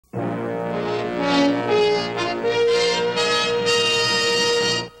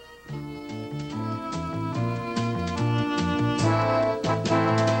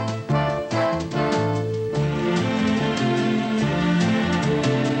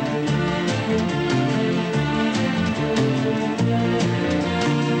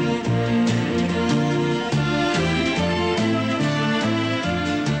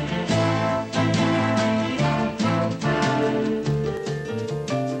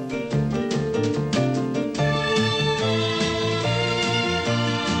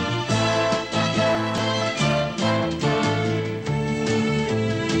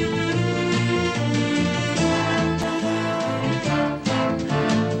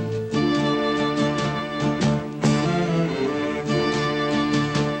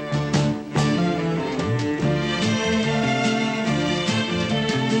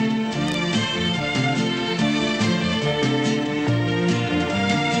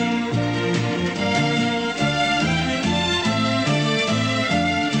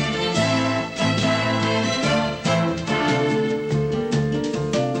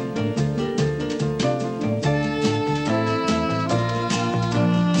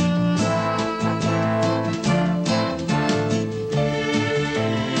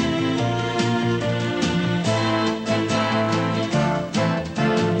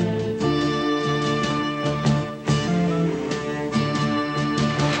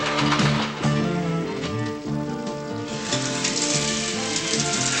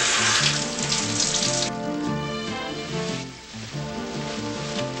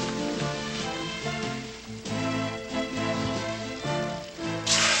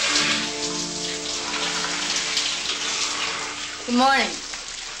Good morning.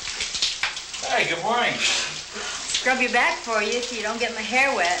 Hey, good morning. Scrub your back for you so you don't get my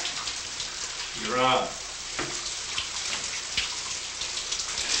hair wet. You're on.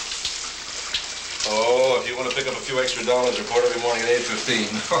 Oh, if you want to pick up a few extra dollars, report every morning at 8:15.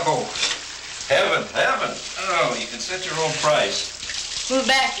 Oh, heaven, heaven. Oh, you can set your own price. Move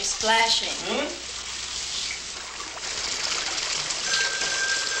back, you're splashing.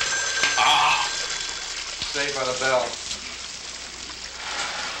 Ah! Saved by the bell.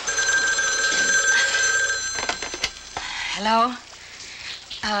 Hello?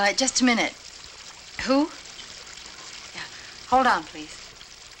 Just a minute. Who? Yeah. Hold on, please.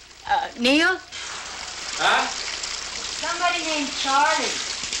 Neil? Huh? Somebody named Charlie.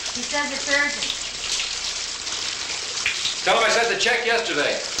 He says it's urgent. Tell him I sent the check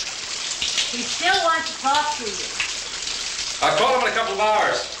yesterday. He still wants to talk to you. I'll call him in a couple of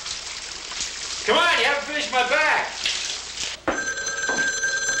hours. Come on, you haven't finished my back.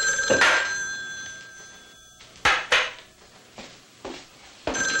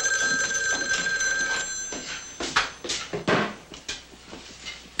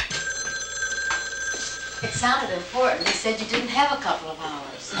 It sounded important. He said you didn't have a couple of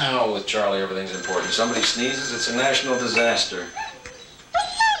hours. Oh, with Charlie, everything's important. Somebody sneezes, it's a national disaster.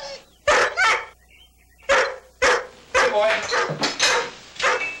 Hey, boy.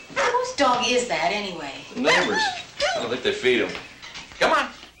 Whose dog is that, anyway? The neighbors. I don't think they feed him. Come on.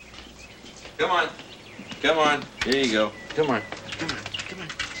 Come on. Come on. Here you go. Come on. Come on. Come on.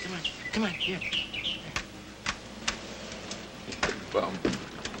 Come on. Come on. Here. Bum.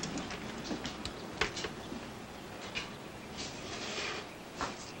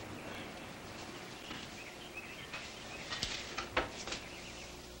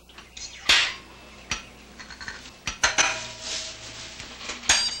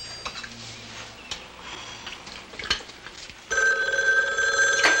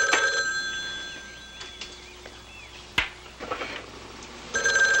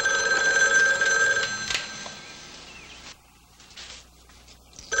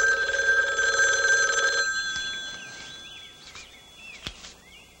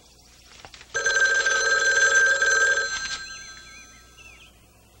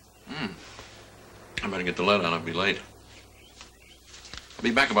 I better get the lead on. I'll be late. I'll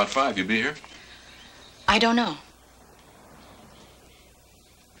be back about 5. You be here? I don't know.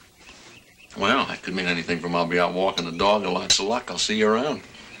 Well, that could mean anything from I'll be out walking the dog and lots of luck. I'll see you around.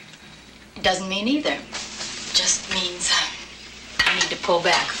 It doesn't mean either. It just means I need to pull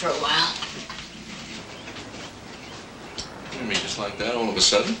back for a while. You mean just like that all of a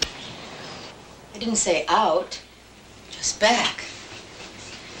sudden? I didn't say out, just back.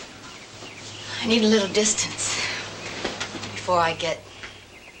 I need a little distance before I get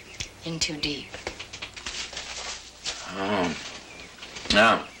in too deep. Oh.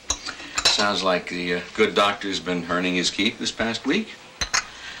 Now, sounds like the good doctor's been earning his keep this past week.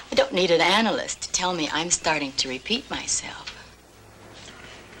 I don't need an analyst to tell me I'm starting to repeat myself.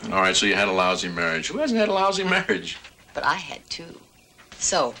 All right, so you had a lousy marriage. Who hasn't had a lousy marriage? But I had too.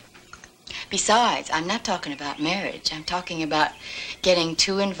 So, besides, I'm not talking about marriage. I'm talking about getting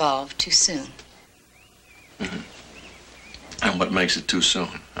too involved too soon. Mm-hmm. And what makes it too soon,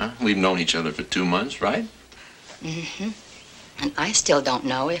 huh? We've known each other for 2 months, right? Mm-hmm. And I still don't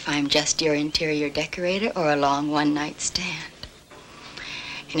know if I'm just your interior decorator or a long one-night stand.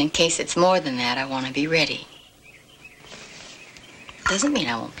 And in case it's more than that, I want to be ready. Doesn't mean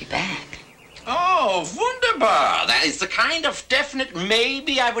I won't be back. Oh, wunderbar. That is the kind of definite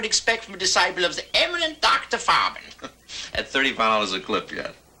maybe I would expect from a disciple of the eminent Dr. Farben. At $35 a clip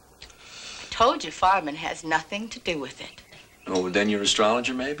yet. Told you Farben has nothing to do with it. Oh, then your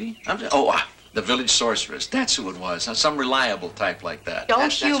astrologer, maybe? The village sorceress. That's who it was. Some reliable type like that.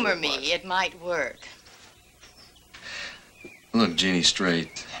 Don't humor me. It might work. Look, Jeannie,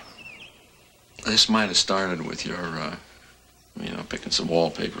 straight. This might have started with your, picking some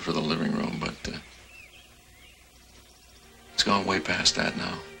wallpaper for the living room, but it's gone way past that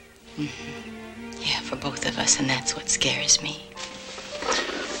now. Mm-hmm. Yeah, for both of us, and that's what scares me.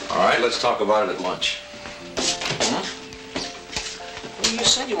 All right, let's talk about it at lunch. Huh? Well, you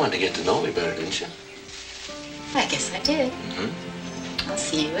said you wanted to get to know me better, didn't you? I guess I did. Mm-hmm. I'll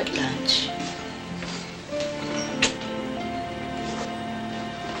see you at lunch.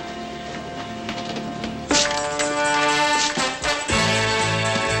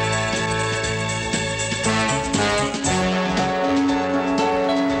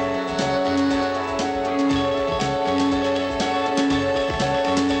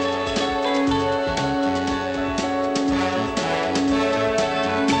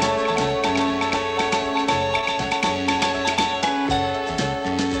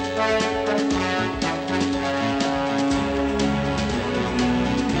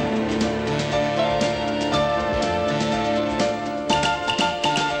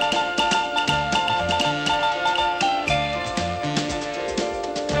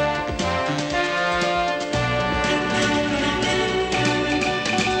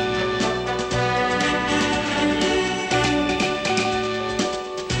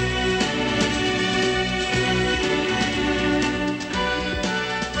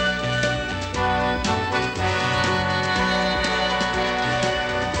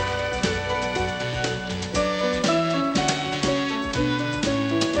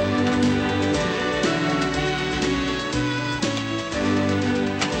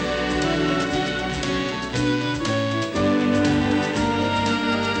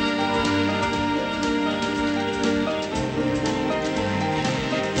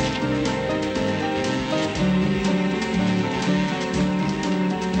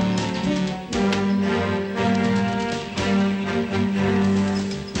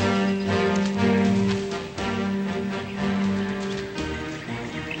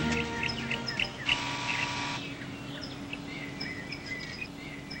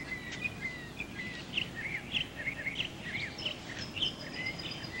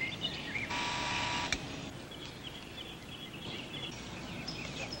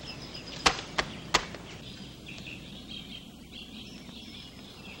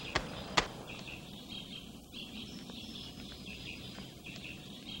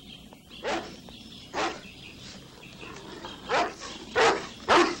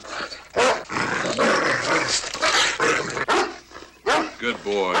 Good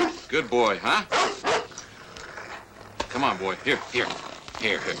boy. Good boy, huh? Come on, boy. Here.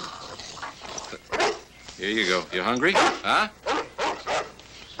 Here you go. You hungry? Huh?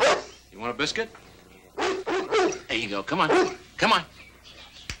 You want a biscuit? There you go. Come on. Come on.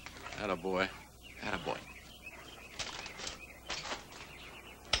 Atta boy. Atta boy.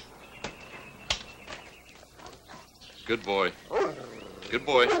 Good boy. Good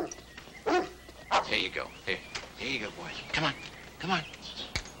boy. There you go. Here you go, boy. Come on. Come on.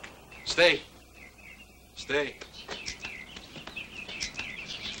 Stay. Stay.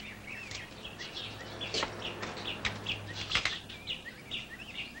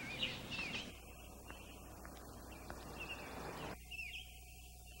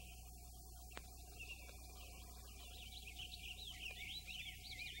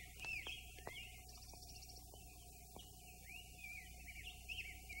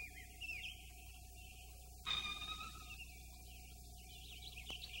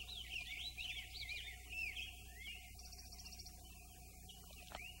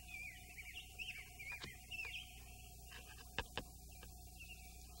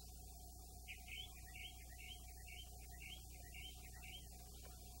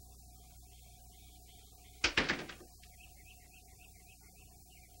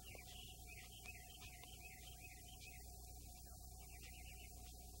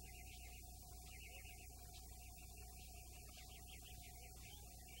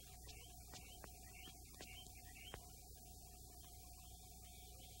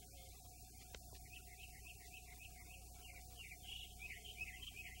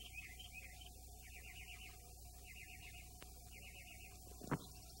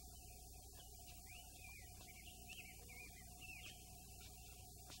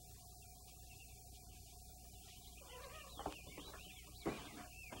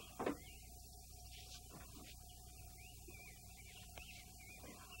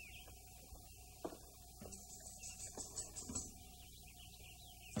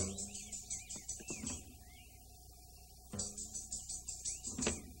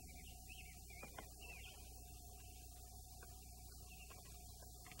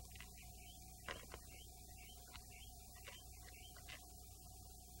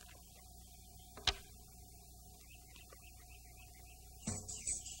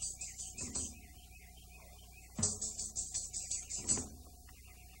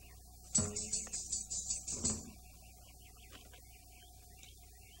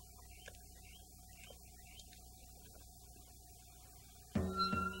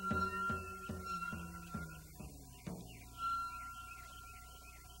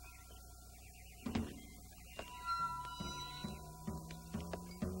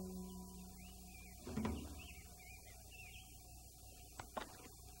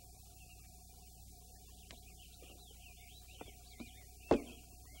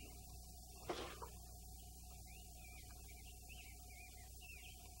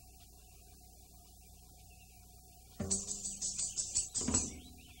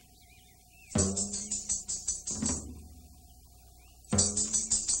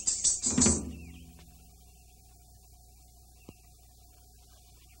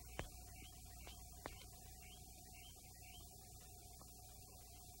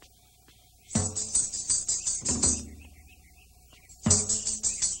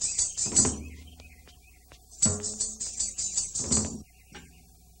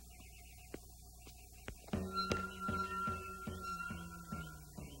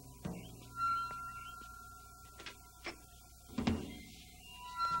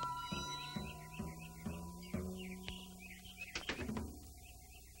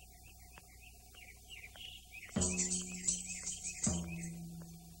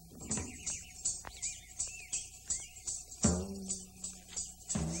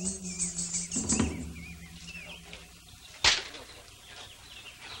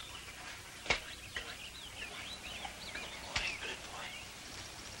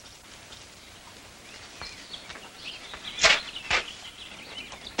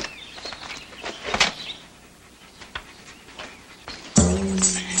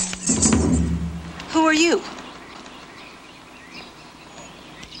 Who are you?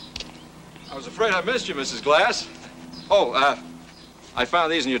 I was afraid I missed you, Mrs. Glass. Oh, I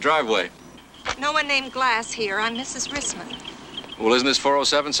found these in your driveway. No one named Glass here. I'm Mrs. Rissman. Well, isn't this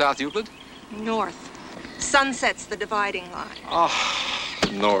 407 South Euclid? North. Sunset's the dividing line. Oh,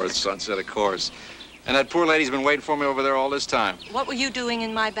 north, Sunset, of course. And that poor lady's been waiting for me over there all this time. What were you doing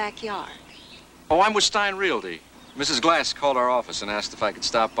in my backyard? Oh, I'm with Stein Realty. Mrs. Glass called our office and asked if I could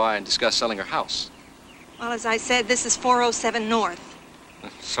stop by and discuss selling her house. Well, as I said, this is 407 North.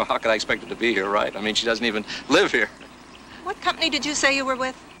 So how could I expect her to be here, right? I mean, she doesn't even live here. What company did you say you were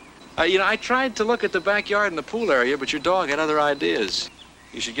with? I tried to look at the backyard and the pool area, but your dog had other ideas.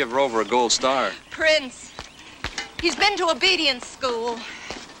 You should give Rover a gold star. Prince. He's been to obedience school.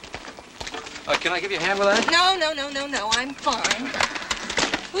 Can I give you a hand with that? No. I'm fine.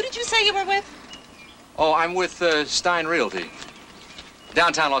 Who did you say you were with? Oh, I'm with Stein Realty.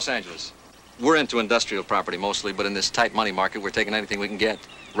 Downtown Los Angeles. We're into industrial property mostly, but in this tight money market, we're taking anything we can get.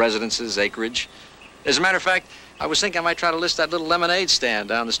 Residences, acreage. As a matter of fact, I was thinking I might try to list that little lemonade stand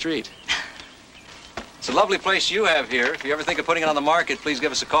down the street. It's a lovely place you have here. If you ever think of putting it on the market, please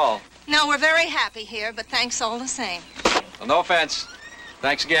give us a call. No, we're very happy here, but thanks all the same. Well, no offense.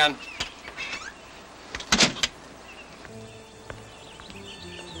 Thanks again.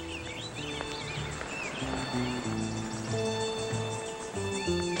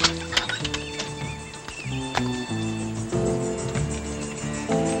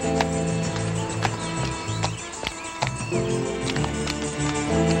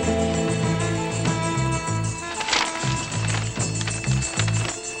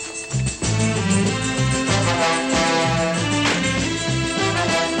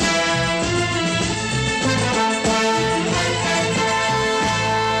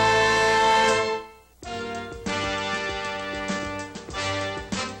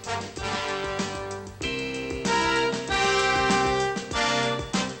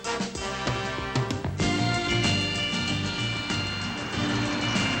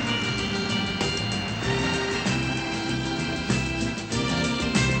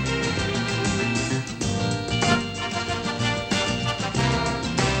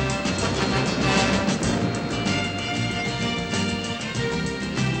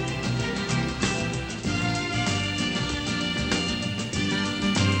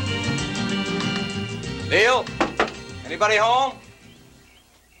 Neil? Anybody home?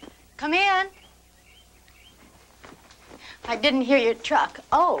 Come in. I didn't hear your truck.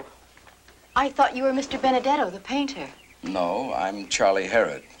 Oh, I thought you were Mr. Benedetto, the painter. No, I'm Charlie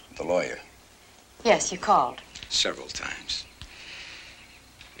Herod, the lawyer. Yes, you called. Several times.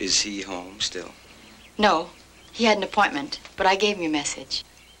 Is he home still? No, he had an appointment, but I gave him your message.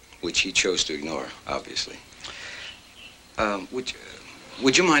 Which he chose to ignore, obviously.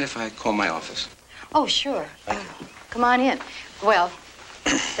 Would you mind if I call my office? Oh, sure. Come on in. Well,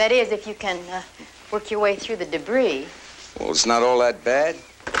 that is, if you can work your way through the debris. Well, it's not all that bad. In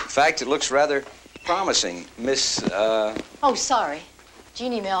fact, it looks rather promising. Miss, Oh, sorry.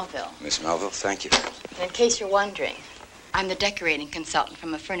 Jeannie Melville. Miss Melville, thank you. And in case you're wondering, I'm the decorating consultant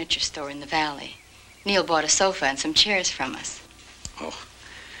from a furniture store in the valley. Neil bought a sofa and some chairs from us. Oh,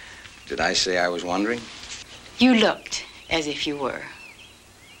 did I say I was wondering? You looked as if you were.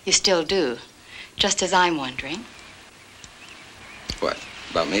 You still do, just as I'm wondering. What,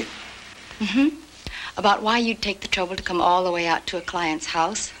 about me? Mm-hmm. About why you'd take the trouble to come all the way out to a client's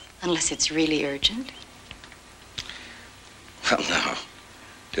house, unless it's really urgent. Well, no.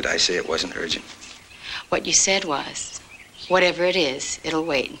 Did I say it wasn't urgent? What you said was, whatever it is, it'll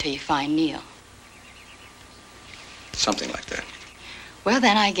wait until you find Neil. Something like that. Well,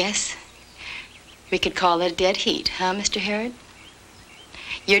 then, I guess we could call it a dead heat, huh, Mr. Herod?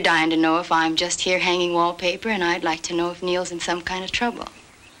 You're dying to know if I'm just here hanging wallpaper, and I'd like to know if Neil's in some kind of trouble.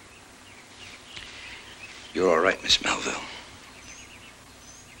 You're all right, Miss Melville.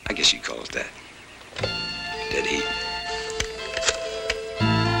 I guess you'd call it that. Dead heat.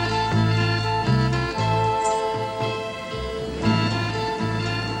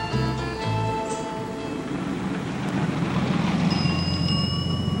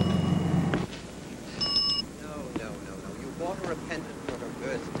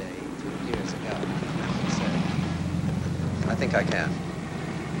 I think I can.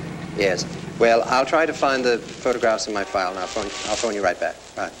 Yes. Well, I'll try to find the photographs in my file, and I'll phone you right back.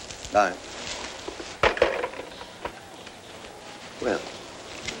 Right. Bye. Well,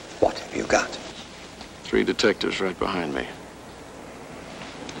 what have you got? 3 detectives right behind me.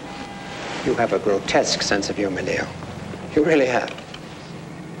 You have a grotesque sense of humor, Neil. You really have.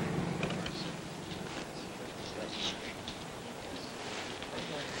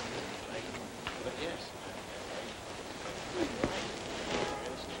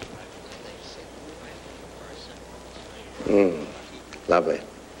 Lovely.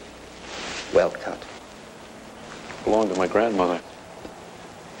 Well cut. Belonged to my grandmother.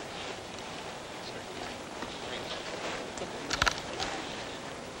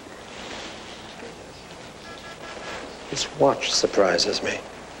 This watch surprises me.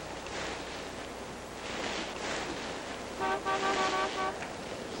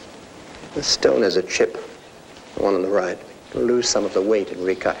 The stone is a chip, the one on the right. It'll lose some of the weight in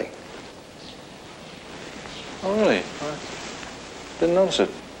recutting. Oh, really? I didn't notice it.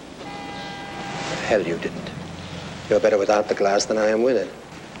 The hell you didn't. You're better without the glass than I am with it.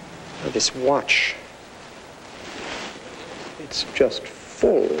 Now, this watch, it's just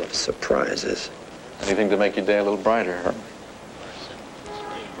full of surprises. Anything to make your day a little brighter, Herb?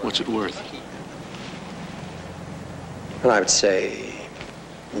 What's it worth? And I would say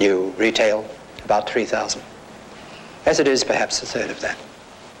new retail, about 3,000. As it is, perhaps a third of that.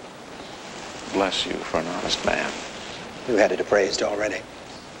 Bless you for an honest man. You had it appraised already.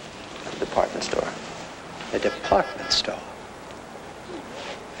 At the department store. A department store.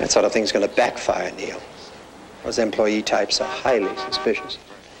 That sort of thing's going to backfire, Neil. Those employee types are highly suspicious.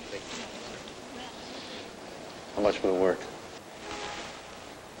 How much will it work?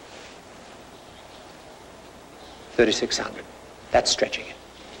 3,600. That's stretching it.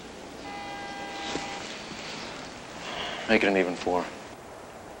 Make it an even 4.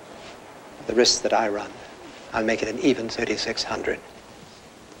 The risks that I run, I'll make it an even 3,600.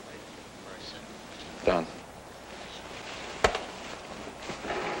 Done.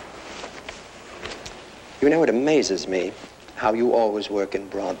 You know, it amazes me how you always work in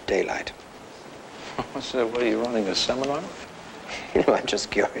broad daylight. What's that? What, are you running a seminar? You know, I'm just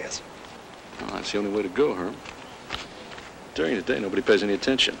curious. Well, that's the only way to go, Herb. During the day, nobody pays any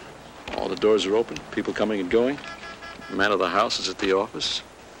attention. All the doors are open, people coming and going. The man of the house is at the office.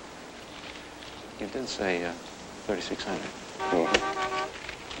 You did say 3,600.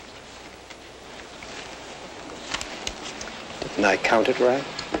 Didn't I count it right?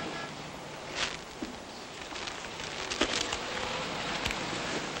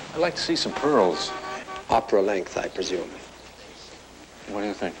 I'd like to see some pearls. Opera length, I presume. What do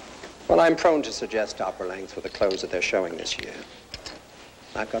you think? Well, I'm prone to suggest opera length for the clothes that they're showing this year.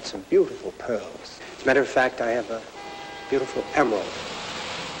 I've got some beautiful pearls. As a matter of fact, I have a beautiful emerald.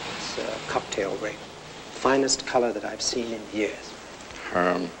 It's a cocktail ring. Finest color that I've seen in years.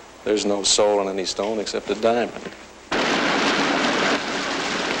 Herm, there's no soul in any stone except a diamond.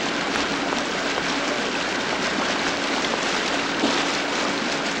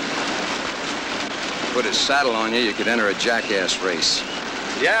 Put a saddle on you, you could enter a jackass race.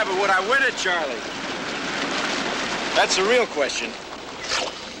 Yeah, but would I win it, Charlie? That's the real question.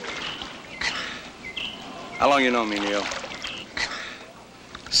 How long you know me, Neil?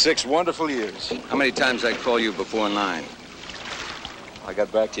 6 wonderful years. How many times I call you before 9? I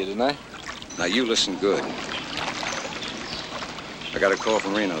got back to you, didn't I? Now, you listen good. I got a call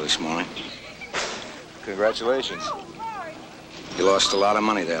from Reno this morning. Congratulations. You lost a lot of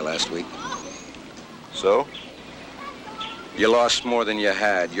money there last week. So? You lost more than you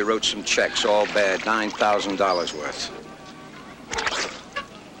had. You wrote some checks, all bad, $9,000 worth.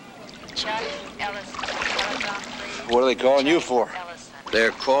 What are they calling you for?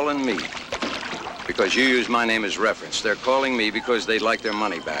 They're calling me because you used my name as reference. They're calling me because they'd like their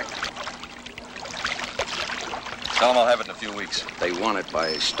money back. Tell them I'll have it in a few weeks. They want it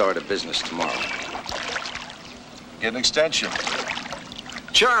by start of business tomorrow. Get an extension.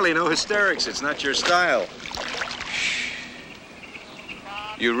 Charlie, no hysterics. It's not your style.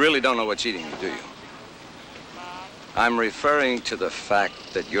 You really don't know what's eating you, do you? I'm referring to the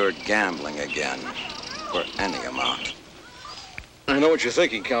fact that you're gambling again for any amount. I know what you're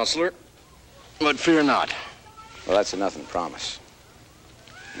thinking, Counselor, but fear not. Well, that's a nothing promise.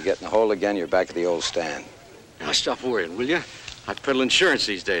 You get in the hole again, you're back at the old stand. Now, stop worrying, will you? I peddle insurance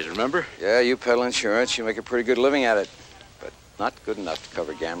these days, remember? Yeah, you peddle insurance. You make a pretty good living at it. But not good enough to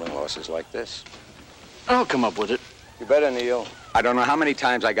cover gambling losses like this. I'll come up with it. You better, Neil. I don't know how many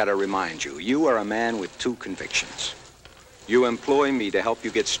times I got to remind you. You are a man with 2 convictions. You employ me to help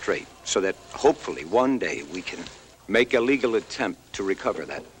you get straight so that hopefully one day we can make a legal attempt to recover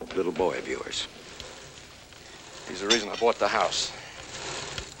that little boy of yours. He's the reason I bought the house.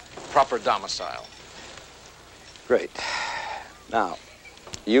 Proper domicile. Great. Now,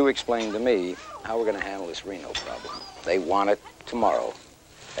 you explain to me how we're going to handle this Reno problem. They want it tomorrow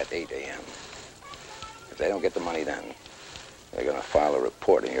at 8 a.m. If they don't get the money then, they're going to file a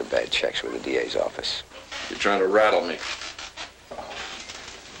report on your bad checks with the DA's office. You're trying to rattle me.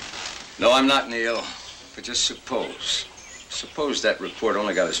 No, I'm not, Neil. But just suppose. Suppose that report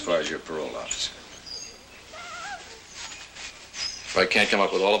only got as far as your parole officer. If I can't come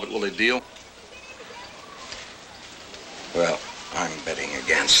up with all of it, will they deal? Well, I'm betting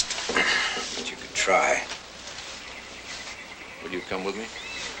against. But you could try. Will you come with me?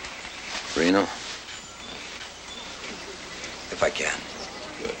 Reno? If I can.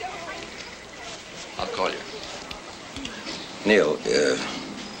 Good. I'll call you. Neil,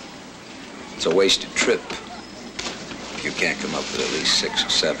 it's a wasted trip if you can't come up with at least 6 or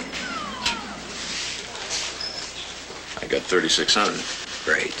 7. I got 3,600.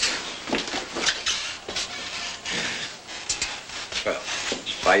 Great. Well,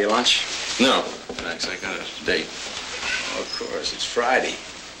 buy you lunch? No, thanks. I got a date. Oh, of course, it's Friday.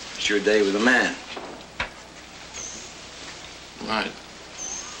 It's your day with a man. Right.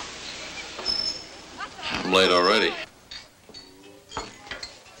 I'm late already.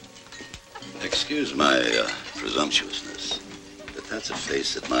 Excuse my presumptuousness, but that's a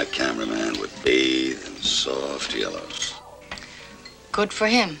face that my cameraman would bathe in soft yellows. Good for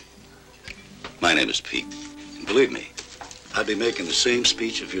him. My name is Pete. And believe me, I'd be making the same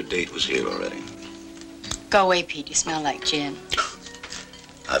speech if your date was here already. Go away, Pete. You smell like gin.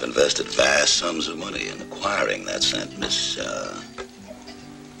 I've invested vast sums of money in acquiring that scent, Miss,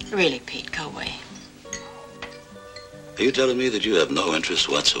 Really, Pete, go away. Are you telling me that you have no interest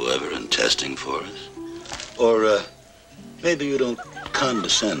whatsoever in testing for us? Or, maybe you don't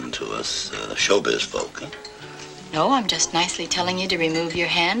condescend to us, showbiz folk, huh? No, I'm just nicely telling you to remove your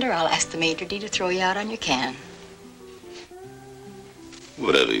hand or I'll ask the maitre d' to throw you out on your can.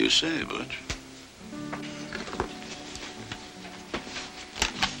 Whatever you say, Butch.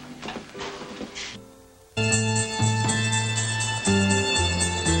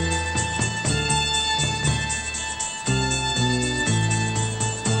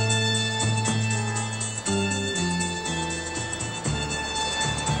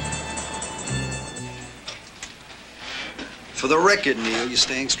 For the record, Neil, you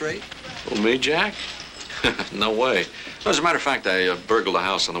staying straight? Well, me, Jack? No way. As a matter of fact, I burgled a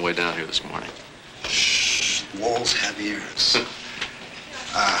house on the way down here this morning. Shh, walls have ears.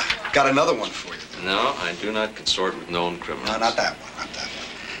 Got another one for you. No, I do not consort with known criminals. No, not that one, not that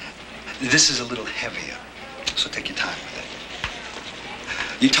one. This is a little heavier, so take your time with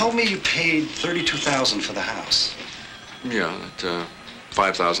it. You told me you paid $32,000 for the house. Yeah, at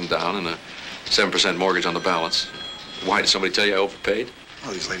 $5,000 down and a 7% mortgage on the balance. Why, did somebody tell you I overpaid?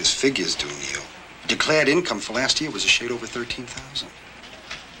 Well, these latest figures do, Neil. Declared income for last year was a shade over $13,000.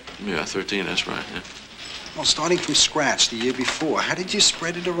 Yeah, 13, that's right, yeah. Well, starting from scratch the year before, how did you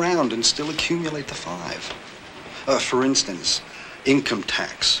spread it around and still accumulate the 5? For instance, income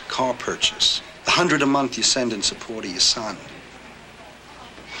tax, car purchase, the $100 a month you send in support of your son.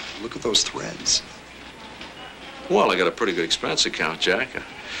 Look at those threads. Well, I got a pretty good expense account, Jack.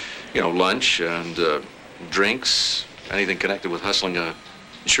 You know, lunch and drinks, anything connected with hustling a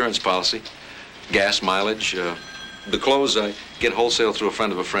insurance policy, gas mileage, the clothes I get wholesale through a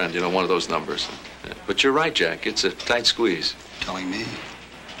friend of a friend, you know, one of those numbers. But you're right, Jack, it's a tight squeeze. Telling me?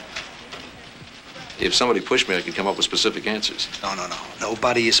 If somebody pushed me, I could come up with specific answers. No.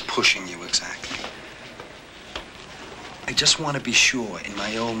 Nobody is pushing you exactly. I just want to be sure in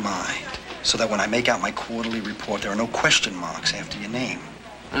my own mind so that when I make out my quarterly report, there are no question marks after your name.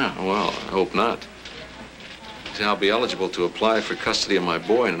 Oh, well, I hope not. See, I'll be eligible to apply for custody of my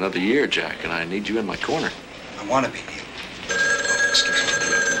boy in another year, Jack, and I need you in my corner. I want to be, Neil. Oh, excuse me.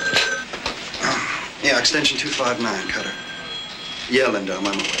 Yeah, extension 259, Cutter. Yeah, Linda, I'm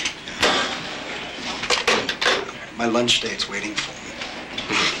on my way. Yeah. My lunch date's waiting for me.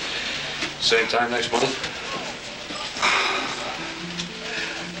 Same time next month?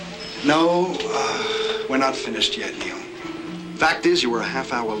 No, we're not finished yet, Neil. Fact is, you were a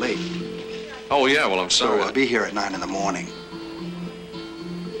half hour late. Oh, yeah, well, I'm sorry. So I'll be here at 9 in the morning.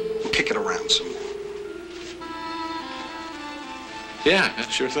 We'll kick it around some more. Yeah,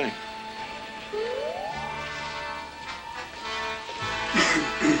 sure thing.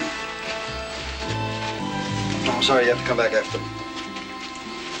 I'm sorry, you have to come back after.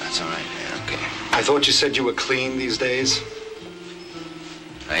 That's all right, yeah, okay. I thought you said you were clean these days.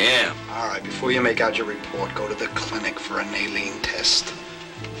 I am. All right, before you make out your report, go to the clinic for a Naline test.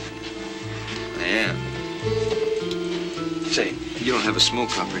 I am. Say, you don't have a smoke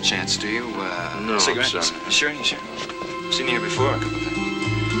cup or chance, do you? No, cigarette? I'm sorry. Sure. Seen you here before a couple of times.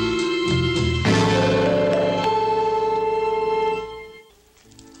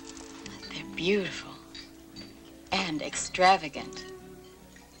 They're beautiful and extravagant.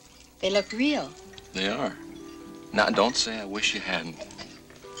 They look real. They are. Now, don't say I wish you hadn't.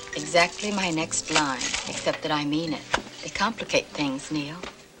 Exactly my next line, except that I mean it. They complicate things, Neil.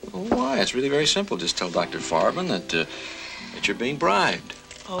 Well, why? It's really very simple. Just tell Dr. Farben that you're being bribed.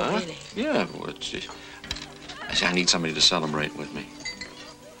 Oh, huh? Really? Yeah. Well, I need somebody to celebrate with me.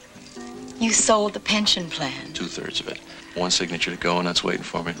 You sold the pension plan. 2/3 of it. One signature to go, and that's waiting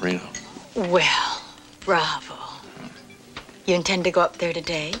for me in Reno. Well, bravo. You intend to go up there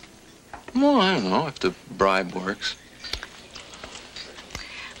today? Well, I don't know if the bribe works.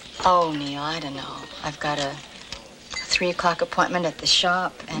 Oh, Neil, I don't know. I've got a 3 o'clock appointment at the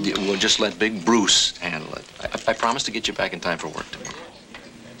shop, and... Yeah, we'll just let Big Bruce handle it. I promise to get you back in time for work tomorrow.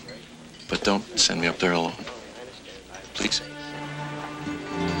 But don't send me up there alone. Please.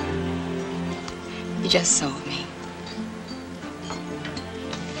 You just sold me.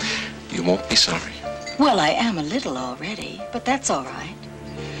 You won't be sorry. Well, I am a little already, but that's all right.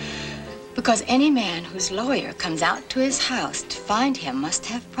 Because any man whose lawyer comes out to his house to find him must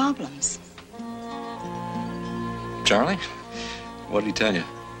have problems. Charlie? What did he tell you?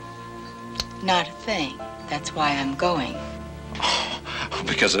 Not a thing. That's why I'm going. Oh,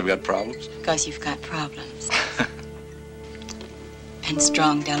 because I've got problems? Because you've got problems. And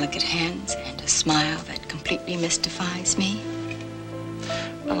strong, delicate hands and a smile that completely mystifies me.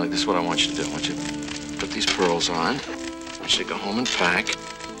 Now, look, this is what I want you to do. I want you to put these pearls on. I want you to go home and pack.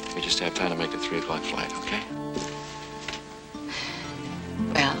 We just have time to make the 3 o'clock flight, okay?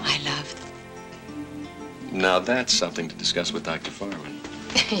 Well, I love them. Now, that's something to discuss with Dr. Farman.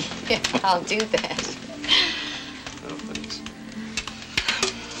 Yeah, I'll do that. Oh, thanks.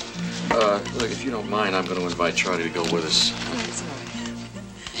 Look, if you don't mind, I'm going to invite Charlie to go with us. That's all right.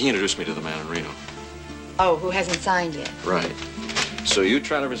 He introduced me to the man in Reno. Oh, who hasn't signed yet? Right. So you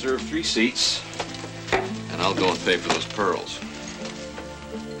try to reserve 3 seats, and I'll go and pay for those pearls.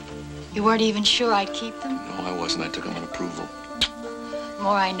 You weren't even sure I'd keep them? No, I wasn't. I took them on approval. The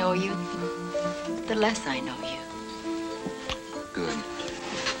more I know you, the less I know you. Good.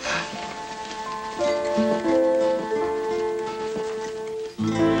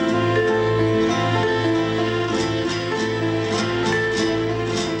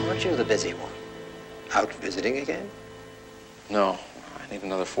 Aren't you the busy one? Out visiting again? No, I need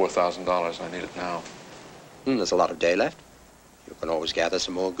another $4,000. I need it now. There's a lot of day left. You can always gather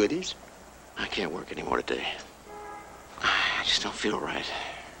some more goodies. I can't work anymore today. I just don't feel right.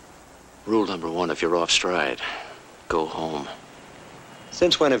 Rule number 1, if you're off stride, go home.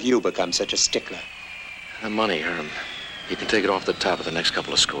 Since when have you become such a stickler? The money, Herm. You can take it off the top of the next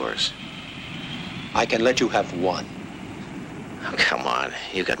couple of scores. I can let you have 1. Oh, come on.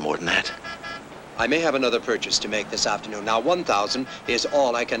 You got more than that. I may have another purchase to make this afternoon. Now, 1,000 is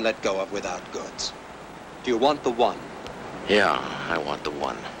all I can let go of without goods. Do you want the 1? Yeah, I want the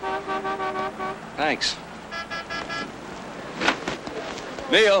 1. Thanks.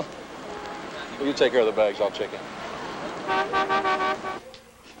 Neil, will you take care of the bags? I'll check in.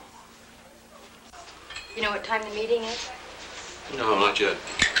 You know what time the meeting is? No, not yet.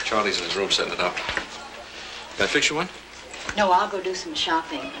 Charlie's in his room setting it up. Can I fix you one? No, I'll go do some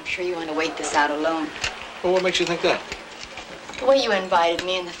shopping. I'm sure you want to wait this out alone. Well, what makes you think that? The way you invited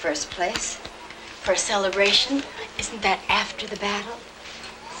me in the first place. For a celebration. Isn't that after the battle?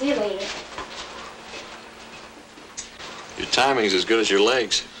 See you later. Your timing's as good as your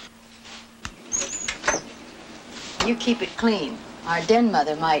legs. You keep it clean. Our den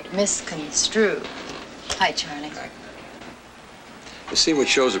mother might misconstrue. Hi, Charlie. Hi. Let's see what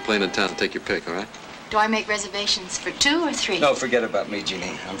shows are playing in town and take your pick, all right? Do I make reservations for 2 or 3? No, forget about me,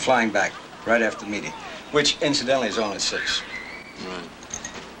 Jeannie. I'm flying back right after the meeting, which, incidentally, is on at 6. Right.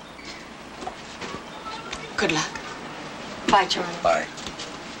 Good luck. Bye, Charlie. Bye.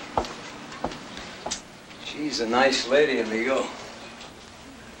 She's a nice lady, amigo.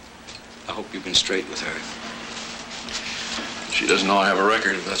 I hope you've been straight with her. She doesn't know I have a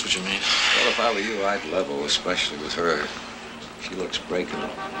record, if that's what you mean. Well, if I were you, I'd level, especially with her. She looks breakable.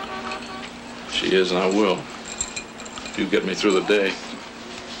 She is, and I will. If you get me through the day.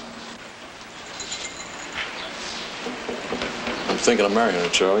 I'm thinking of marrying her,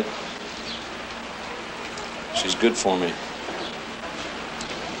 Charlie. She's good for me.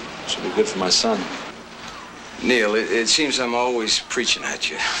 She'll be good for my son. Neil, it seems I'm always preaching at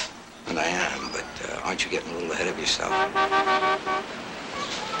you. And I am, but aren't you getting a little ahead of yourself?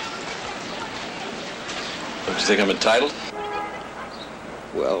 Don't you think I'm entitled?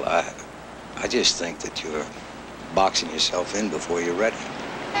 Well, I just think that you're boxing yourself in before you're ready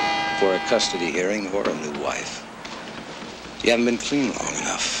for a custody hearing or a new wife. You haven't been clean long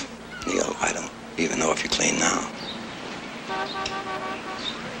enough. Neil, I don't even know if you're clean now.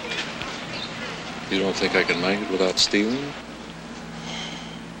 You don't think I can make it without stealing?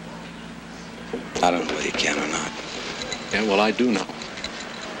 I don't know whether you can or not. Yeah, well, I do know.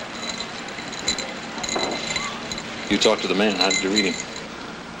 You talked to the man. How did you read him?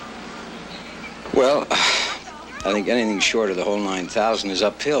 Well, I think anything short of the whole 9,000 is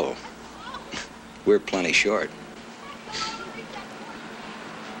uphill. We're plenty short.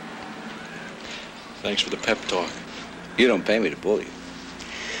 Thanks for the pep talk. You don't pay me to bully you.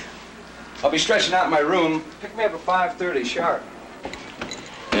 I'll be stretching out in my room. Pick me up at 5:30 sharp.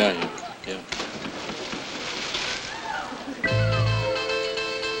 Yeah.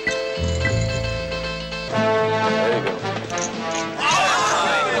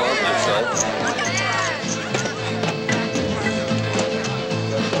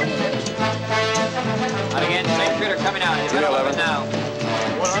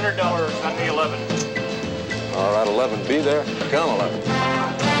 $100 on the 11. All right, 11, be there. Come, 11.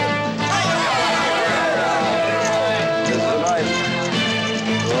 This is the night.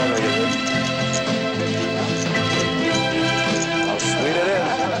 We're all gonna get this. How sweet it is.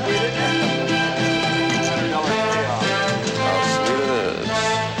 How sweet it is.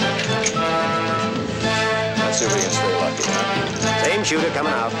 Let's see if we can stay lucky. Same shooter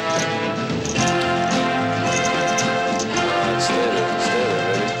coming out. Stay there,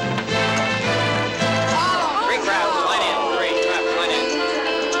 baby. Three crabs, line in. Three crabs, line in.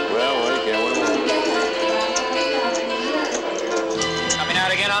 Well, you can't win them all. Coming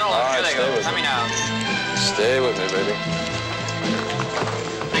out again on all. All right, Here they stay go. with me. Coming out. Stay with me, baby.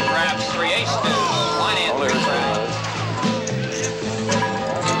 Three crabs, three ace deuce. Line in. Only Three her crabs.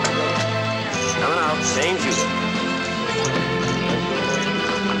 Coming out. Same shooter.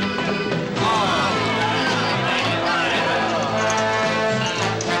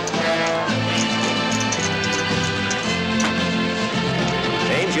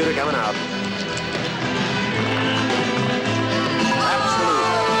 Same shooter coming out.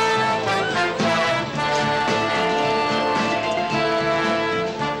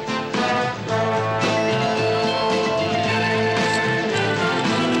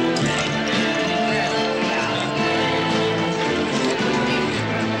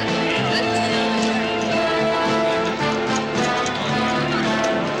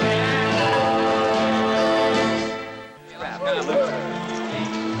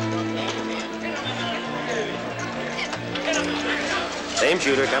 Same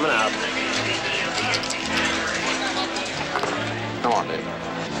shooter coming out. Come on, Dave.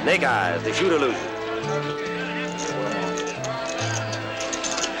 Snake eyes. The shooter loses.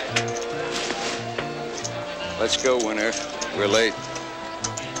 Let's go, winner. We're late.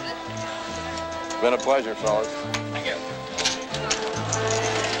 Been a pleasure, fellas. Thank you.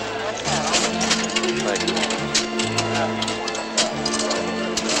 Thank you.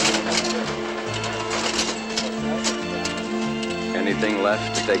 Anything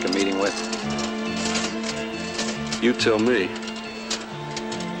left to take a meeting with? You tell me.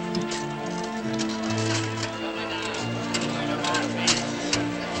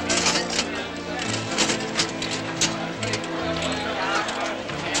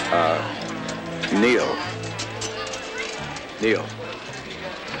 Neil. Neil.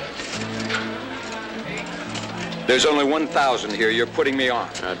 There's only 1,000 here. You're putting me on.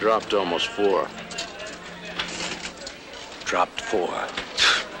 I dropped almost 4. Dropped 4.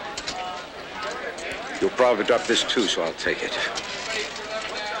 You'll probably drop this too, so I'll take it.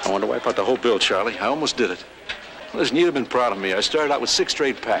 I wanted to wipe out the whole bill, Charlie. I almost did it. Listen, you'd have been proud of me. I started out with 6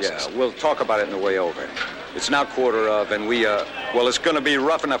 straight passes. Yeah, we'll talk about it on the way over. It's now 1:15, and well, it's going to be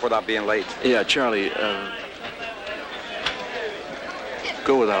rough enough without being late. Yeah, Charlie,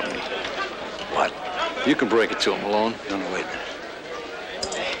 go without me. What? You can break it to him alone. No, wait.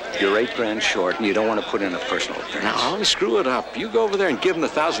 You're $8 grand short, and you don't want to put in a personal appearance. Now, I'll screw it up. You go over there and give him the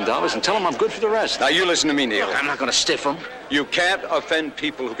 $1,000 and tell him I'm good for the rest. Now, you listen to me, Neil. Look, I'm not going to stiff him. You can't offend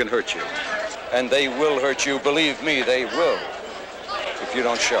people who can hurt you. And they will hurt you. Believe me, they will. If you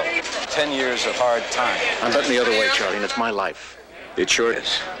don't show. 10 years of hard time. I'm betting the other way, Charlie, and it's my life. It sure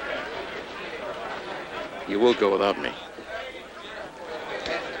is. You will go without me.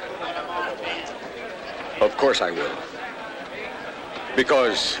 Of course I will.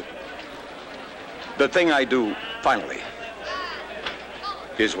 Because the thing I do, finally,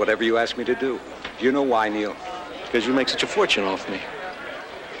 is whatever you ask me to do. Do you know why, Neil? Because you make such a fortune off me.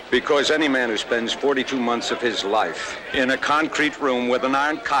 Because any man who spends 42 months of his life in a concrete room with an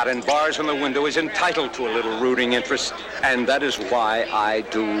iron cot and bars on the window is entitled to a little rooting interest. And that is why I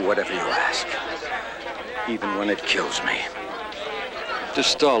do whatever you ask. Even when it kills me.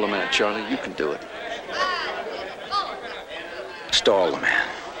 Just stall the man, Charlie. You can do it. Stall the man.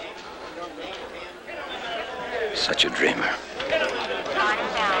 Such a dreamer.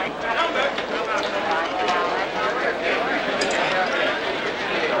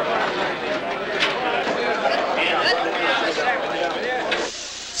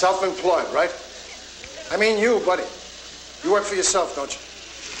 Self-employed, right? I mean you, buddy. You work for yourself, don't you?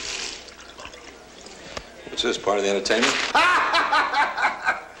 What's this, part of the entertainment?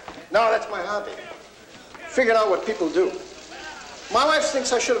 No, that's my hobby. Figured out what people do. My wife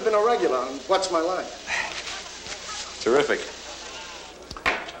thinks I should have been a regular on What's My Line. Terrific.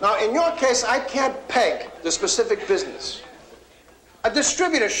 Now, in your case, I can't peg the specific business. A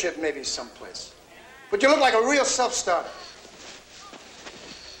distributorship maybe someplace. But you look like a real self-starter.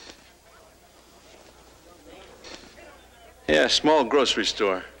 Yeah, small grocery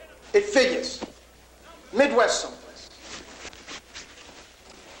store. It figures. Midwest someplace.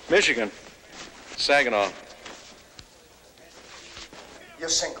 Michigan. Saginaw. You're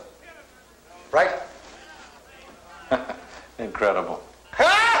single, right? Incredible. That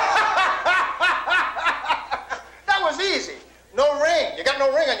was easy. No ring. You got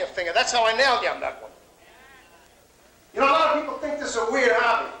no ring on your finger. That's how I nailed you on that one. You know, a lot of people think this is a weird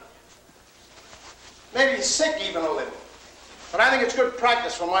hobby. Maybe sick even a little. But I think it's good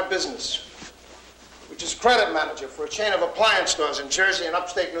practice for my business, which is credit manager for a chain of appliance stores in Jersey and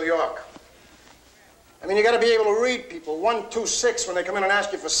upstate New York. I mean, you got to be able to read people 126 when they come in and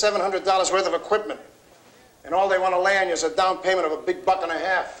ask you for $700 worth of equipment. And all they want to lay on you is a down payment of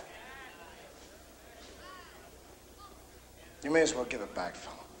 $1.50. You may as well give it back,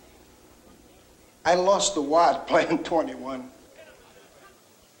 fella. I lost the wad playing 21.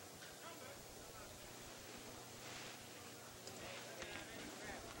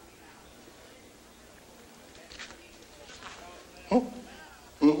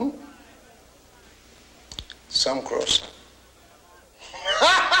 Mm-hmm. Some gross.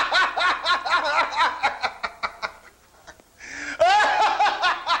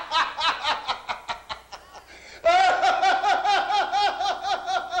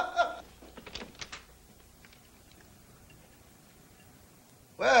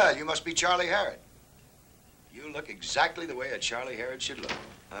 Well, you must be Charlie Harrod. You look exactly the way a Charlie Harrod should look.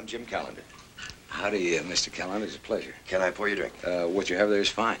 I'm Jim Callender. Howdy, Mr. Callender. It's a pleasure. Can I pour you a drink? What you have there is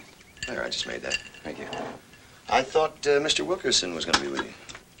fine. There, I just made that. Thank you. I thought Mr. Wilkerson was going to be with you.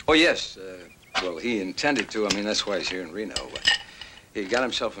 Oh, yes. Well, he intended to. I mean, that's why he's here in Reno. But he got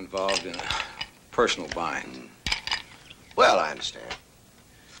himself involved in a personal bind. Well, I understand.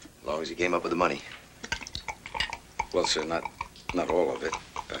 As long as he came up with the money. Well, sir, not all of it.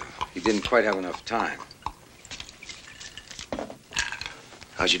 He didn't quite have enough time.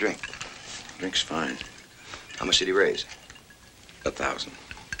 How's your drink? Drink's fine. How much did he raise? 1,000.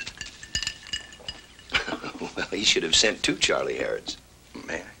 Well, he should have sent 2 Charlie Harrods.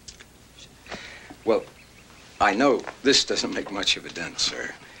 Man. Well, I know this doesn't make much of a dent,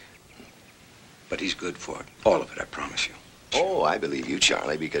 sir. But he's good for it. All of it, I promise you. Oh, I believe you,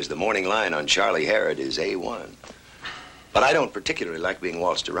 Charlie, because the morning line on Charlie Harrod is A1. But I don't particularly like being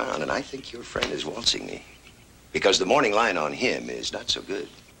waltzed around, and I think your friend is waltzing me. Because the morning line on him is not so good.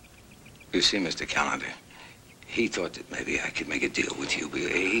 You see, Mr. Callender, he thought that maybe I could make a deal with you, but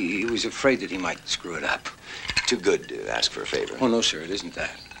he was afraid that he might screw it up. Too good to ask for a favor. Oh, no, sir, it isn't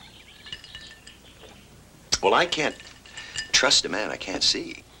that. Well, I can't trust a man I can't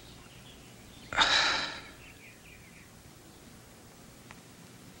see.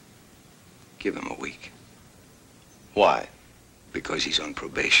 Give him a week. Why? Because he's on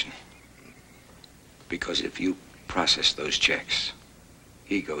probation. Because if you process those checks,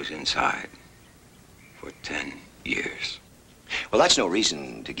 he goes inside for 10 years. Well, that's no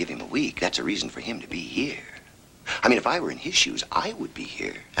reason to give him a week. That's a reason for him to be here. I mean, if I were in his shoes, I would be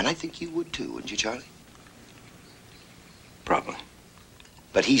here. And I think you would too, wouldn't you, Charlie? Probably.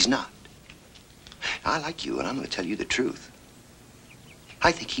 But he's not. I like you, and I'm going to tell you the truth.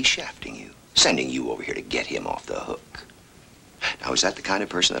 I think he's shafting you, sending you over here to get him off the hook. Now, is that the kind of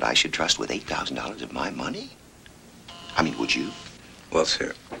person that I should trust with $8,000 of my money? I mean, would you? Well,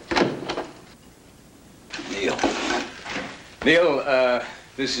 sir. Neil. Neil,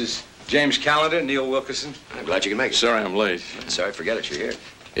 this is James Callender, Neil Wilkerson. I'm glad you can make it. Sorry I'm late. Sorry, forget it, you're here.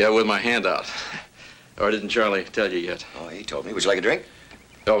 Yeah, with my hand out. Or didn't Charlie tell you yet? Oh, he told me. Would you like a drink?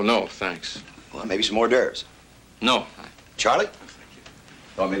 Oh, no, thanks. Well, maybe some hors d'oeuvres. No. Charlie?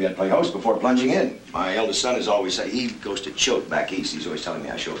 Thought maybe I'd play host before plunging in. My eldest son is always saying, he goes to choke back east. He's always telling me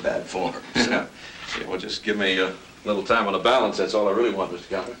I show bad form. Yeah, well, just give me a little time on the balance. That's all I really want, Mr.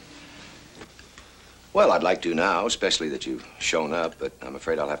 Callender. Well, I'd like to now, especially that you've shown up, but I'm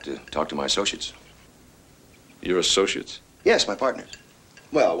afraid I'll have to talk to my associates. Your associates? Yes, my partners.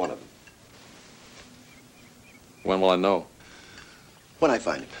 Well, one of them. When will I know? When I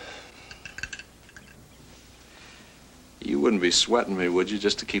find him. You wouldn't be sweating me, would you,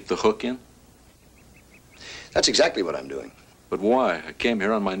 just to keep the hook in? That's exactly what I'm doing. But why? I came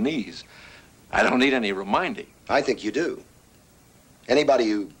here on my knees. I don't need any reminding. I think you do. Anybody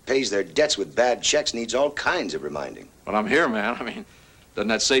who pays their debts with bad checks needs all kinds of reminding. But I'm here, man. I mean, doesn't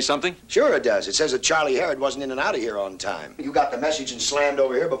that say something? Sure it does. It says that Charlie Harrod wasn't in and out of here on time. You got the message and slammed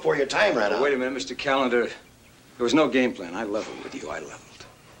over here before your time ran out. Wait a minute, Mr. Callender. There was no game plan. I leveled with you. I leveled.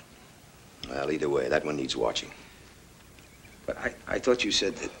 Well, either way, that one needs watching. But I thought you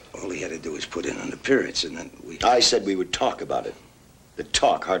said that all he had to do was put in an appearance and then we... I said we would talk about it. The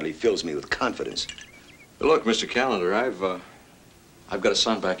talk hardly fills me with confidence. But look, Mr. Callender, I've got a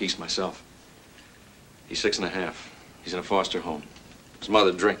son back east myself. He's 6 1/2. He's in a foster home. Some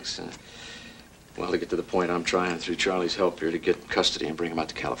other drinks. Well, to get to the point, I'm trying, through Charlie's help here, to get custody and bring him out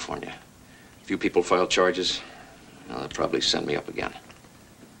to California. A few people filed charges. Well, they'll probably send me up again.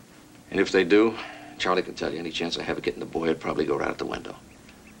 And if they do, Charlie can tell you, any chance I have of getting the boy would probably go right out the window.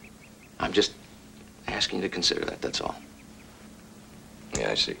 I'm just asking you to consider that, that's all.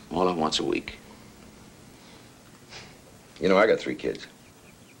 Yeah, I see. All I want's a week. You know, I got 3 kids.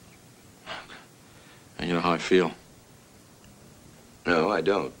 And you know how I feel. No, I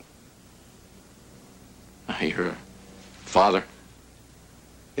don't. You're a father.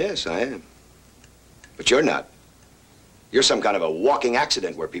 Yes, I am. But you're not. You're some kind of a walking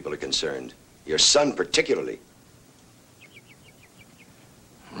accident where people are concerned. Your son particularly.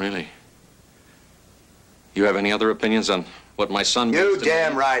 Really? You have any other opinions on what my son You means to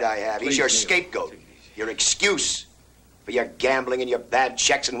damn me? right I have. He's Please, your Neil. scapegoat. Your excuse for your gambling and your bad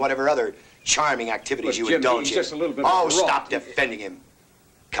checks and whatever other charming activities But you Jimmy, indulge he's in. just a little bit Oh, of a rock. stop defending him.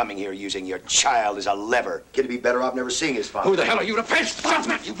 Coming here using your child as a lever. Kid'd be better off never seeing his father. Who the hell are you to pinch? Stop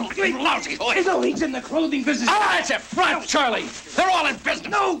that, you lousy boy! No, he's in the clothing business. Ah, it's a front, Charlie! They're all in business!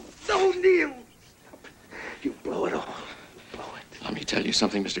 No, Neil. You blow it all. Let me tell you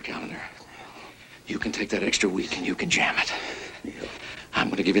something, Mr. Callender. You can take that extra week and you can jam it. I'm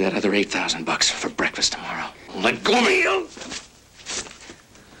going to give you that other $8,000 for breakfast tomorrow. Let go of me!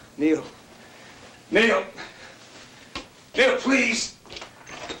 Neil. Neil. Neil, please.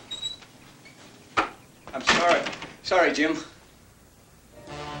 I'm sorry. Sorry, Jim.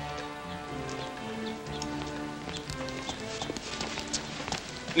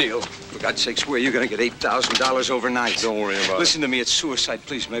 Neil, for God's sakes, where are you going to get $8,000 overnight? Don't worry about it. Listen to me, it's suicide.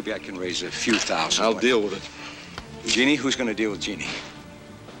 Please, maybe I can raise a few thousand. I'll deal with it. Jeannie, who's going to deal with Jeannie?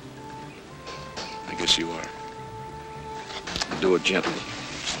 I guess you are. Do it gently.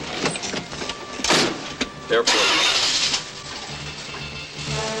 Airport.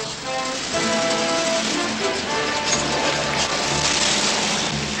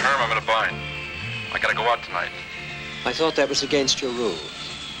 Herm, I'm in a bind. I gotta go out tonight. I thought that was against your rules.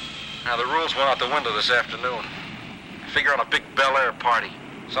 Now, the rules went out the window this afternoon. I figure on a big Bel Air party.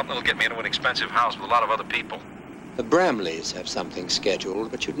 Something that'll get me into an expensive house with a lot of other people. The Bramleys have something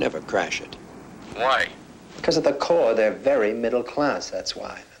scheduled, but you'd never crash it. Why? Because at the core, they're very middle class, that's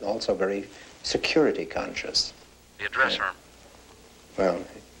why. And also very security conscious. The address, Herm. Well,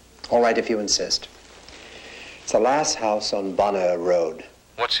 all right if you insist. It's the last house on Bonner Road.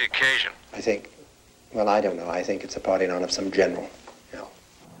 What's the occasion? I think, well, I don't know. I think it's a party on of some general.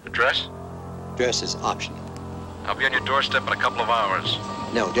 Address? Dress is optional. I'll be on your doorstep in a couple of hours.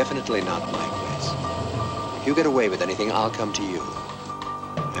 No, definitely not my place. If you get away with anything, I'll come to you.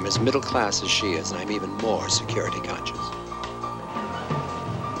 I'm as middle class as she is, and I'm even more security conscious.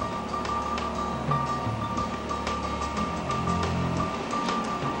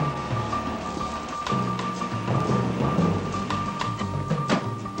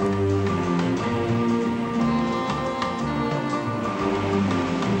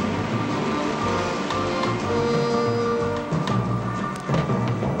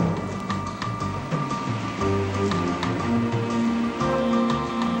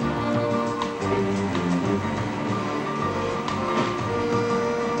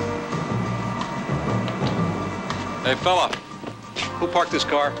 Hey, fella. Who parked this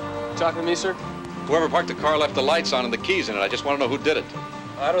car? Talking to me, sir? Whoever parked the car left the lights on and the keys in it. I just want to know who did it.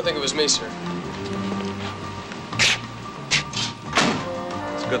 I don't think it was me, sir.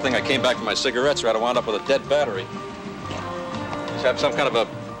 It's a good thing I came back from my cigarettes, or I'd have wound up with a dead battery. Just have some kind of a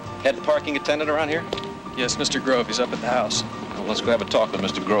head parking attendant around here? Yes, Mr. Grove. He's up at the house. Well, let's go have a talk with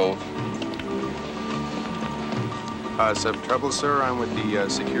Mr. Grove. Some trouble, sir? I'm with the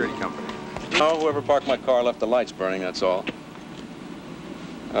security company. No, whoever parked my car left the lights burning, that's all.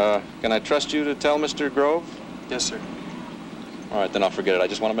 Can I trust you to tell Mr. Grove? Yes, sir. All right, then I'll forget it. I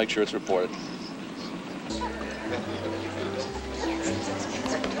just want to make sure it's reported.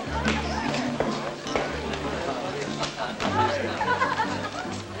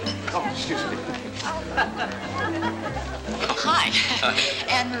 Oh, excuse me. Hi.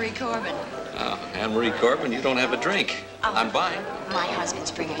 Anne-Marie Corbin. Anne-Marie Corbin, you don't have a drink. I'm buying. My husband's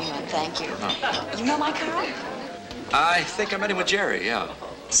bringing me one, thank you. You know my Carl? I think I met him with Jerry, yeah.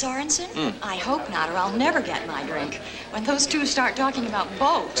 Sorensen? I hope not, or I'll never get my drink. When those two start talking about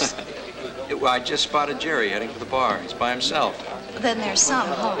boats, Well, I just spotted Jerry heading for the bar. He's by himself. then there's some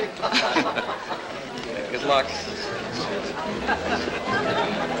hope. Good luck.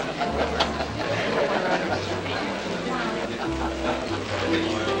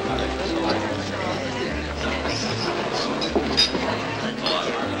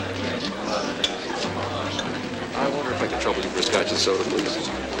 I wonder if I could trouble you for a scotch and soda, please.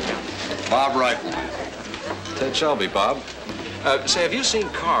 Bob Rifleman. Ted Shelby, Bob. Say, have you seen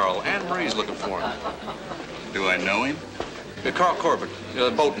Carl? Anne Marie's looking for him. Do I know him? Carl Corbett,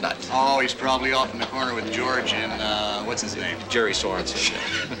 the boat nut. Oh, he's probably off in the corner with George and, what's his name? Jerry Sorensen.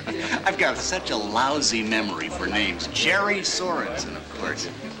 I've got such a lousy memory for names. Jerry Sorensen, of course.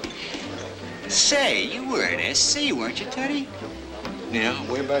 Say, you were at SC, weren't you, Teddy? Yeah,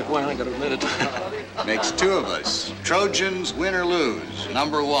 way back when, I gotta admit it. Makes two of us. Trojans, win or lose.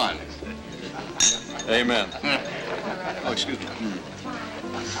 Number one. Amen. Oh, excuse me.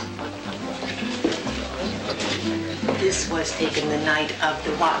 This was taken the night of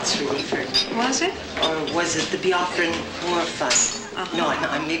the Watts relief. Was it? Or was it the Biafran War Fund? No,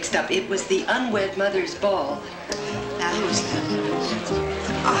 I'm mixed up. It was the Unwed Mother's Ball. Now, who was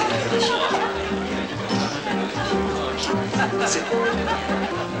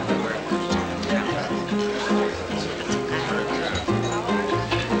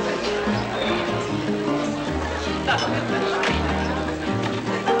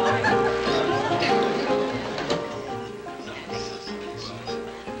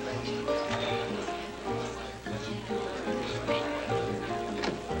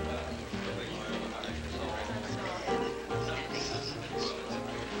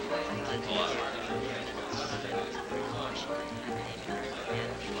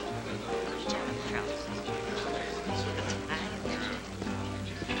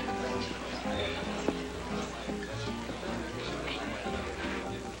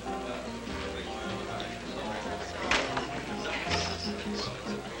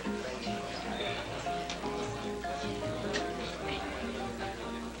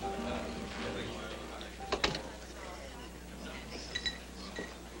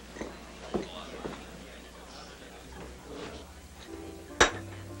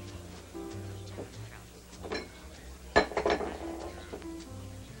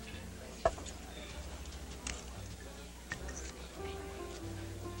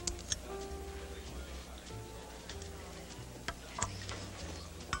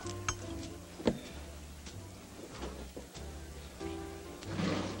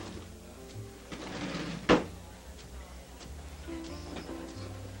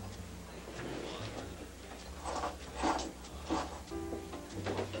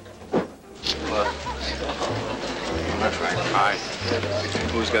That's right. Hi.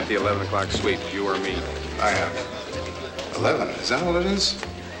 Who's got the 11 o'clock suite, you or me? I have. 11, is that all it is?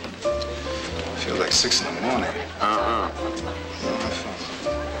 Feels like 6 in the morning.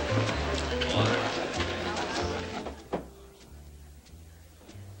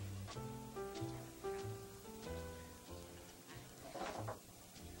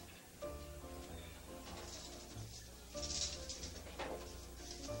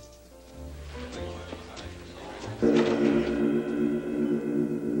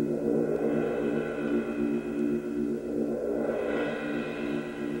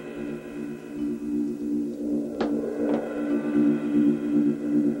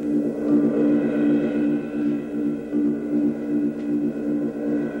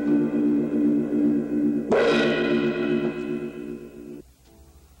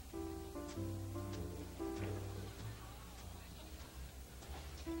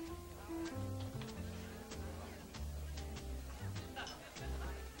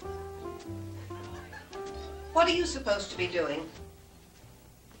 What are you supposed to be doing?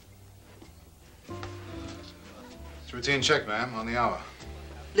 It's a routine check, ma'am, on the hour.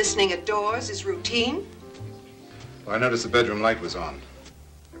 Listening at doors is routine? Well, I noticed the bedroom light was on.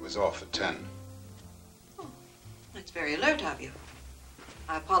 It was off at 10. That's very alert of you.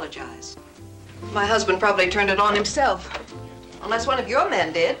 I apologize. My husband probably turned it on himself. Unless one of your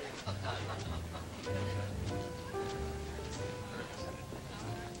men did.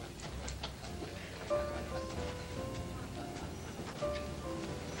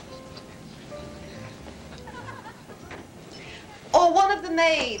 Or one of the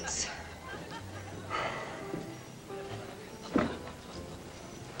maids.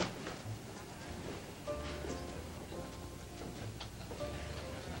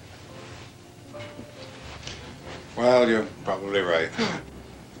 Well, you're probably right.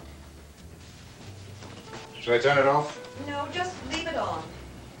 Should I turn it off? No, just leave it on.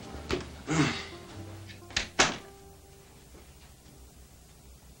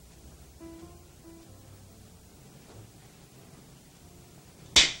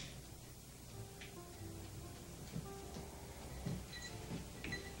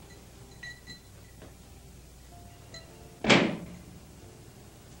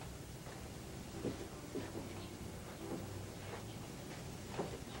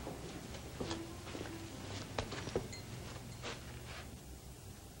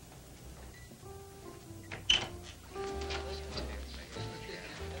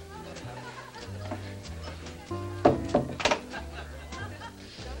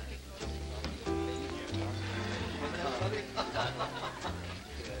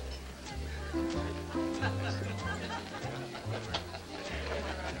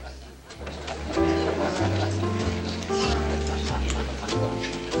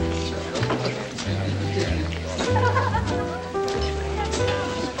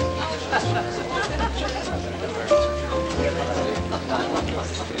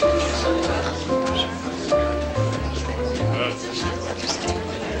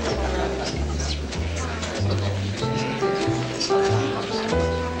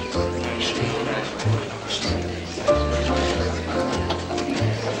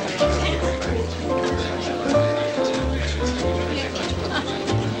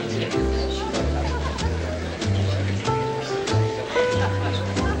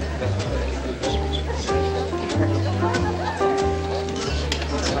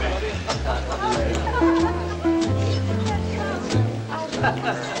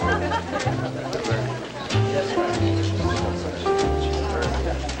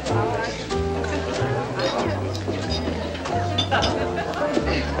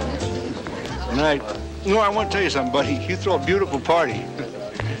 Night. You know, I want to tell you something, buddy. You throw a beautiful party.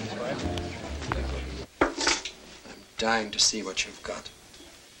 I'm dying to see what you've got.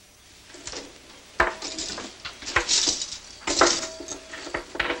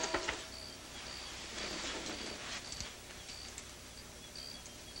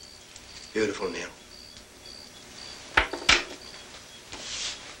 Beautiful, Neil.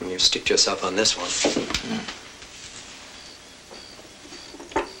 And you sticked yourself on this one.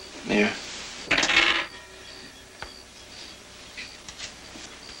 Here.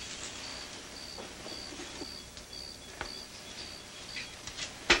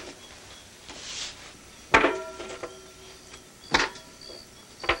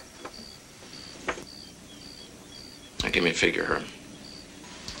 Now give me a figure, Herm.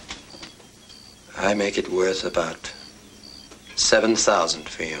 I make it worth about 7,000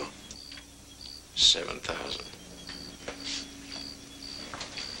 for you. 7,000.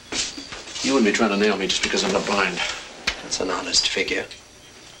 You wouldn't be trying to nail me just because I'm in a bind. That's an honest figure.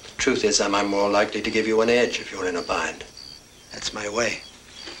 The truth is, I'm more likely to give you an edge if you're in a bind. That's my way.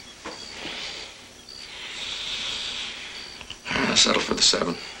 I'll settle for the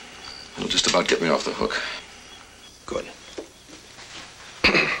 7. It'll just about get me off the hook. Good.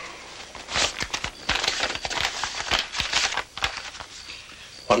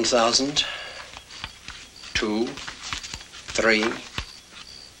 $1,000, 2, 3,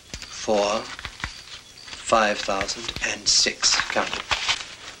 4, 5,000, and 6. Count it.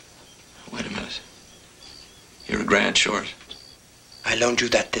 Wait a minute. You're a grand short. I loaned you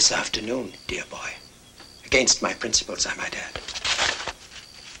that this afternoon, dear boy. Against my principles, I might add.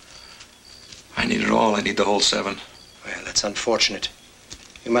 I need it all. I need the whole 7. Well, that's unfortunate.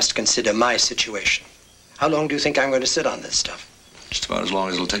 You must consider my situation. How long do you think I'm going to sit on this stuff? Just about as long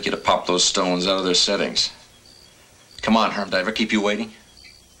as it'll take you to pop those stones out of their settings. Come on, Herm. Did I ever keep you waiting?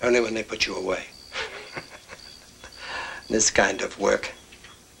 Only when they put you away. This kind of work,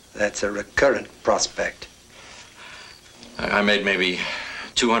 that's a recurrent prospect. I made maybe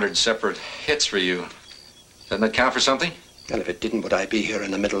 200 separate hits for you. Doesn't that count for something? Well, if it didn't, would I be here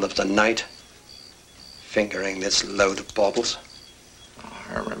in the middle of the night, fingering this load of baubles? Oh,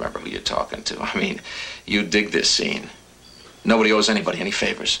 I remember who you're talking to. I mean, you dig this scene. Nobody owes anybody any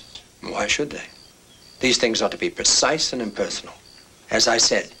favors. Why should they? These things ought to be precise and impersonal. As I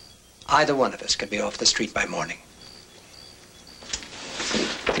said, either one of us could be off the street by morning.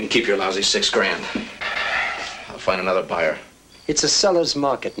 You can keep your lousy 6 grand. I'll find another buyer. It's a seller's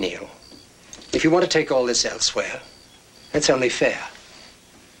market, Neil. If you want to take all this elsewhere, that's only fair.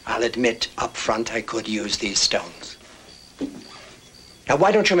 I'll admit up front I could use these stones. Now,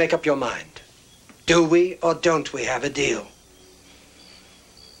 why don't you make up your mind? Do we or don't we have a deal?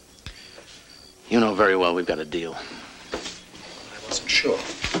 You know very well we've got a deal. I wasn't sure.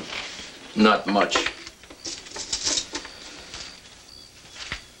 Not much.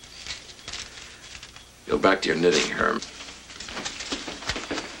 Go back to your knitting, Herm.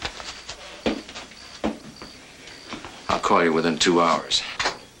 I'll call you within 2 hours.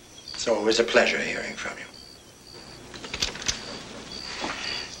 It's always a pleasure hearing from you.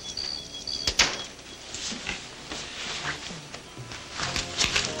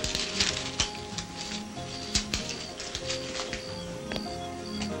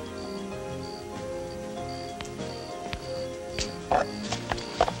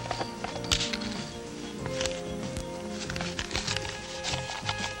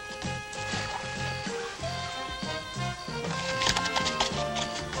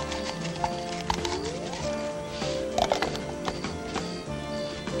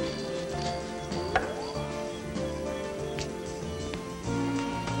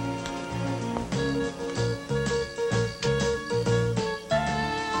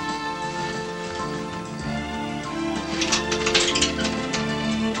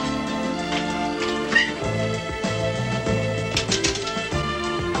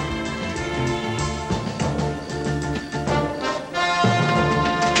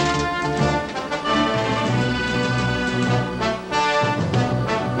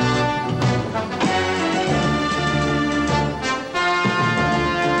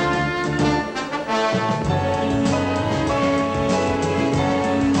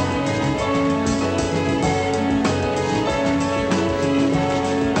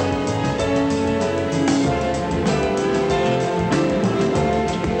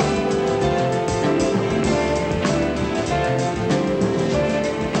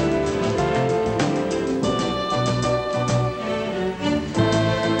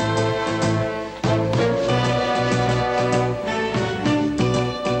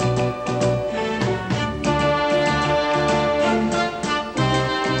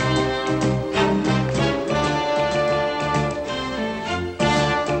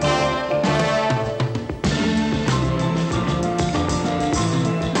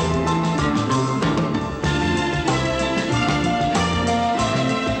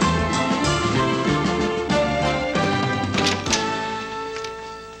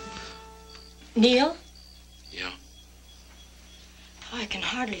 can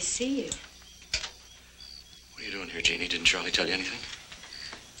hardly see you. What are you doing here, Jeannie? Didn't Charlie tell you anything?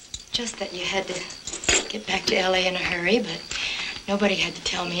 Just that you had to get back to L.A. in a hurry, but nobody had to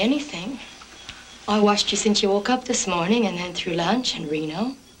tell me anything. I watched you since you woke up this morning and then through lunch in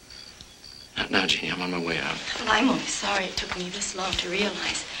Reno. Now, Jeannie, I'm on my way out. Well, I'm only sorry it took me this long to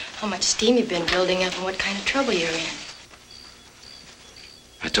realize how much steam you've been building up and what kind of trouble you're in.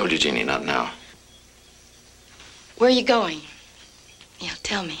 I told you, Jeannie, not now. Where are you going? Yeah,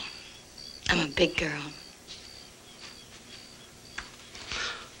 tell me. I'm a big girl.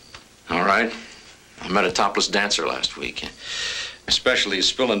 All right. I met a topless dancer last week. Especially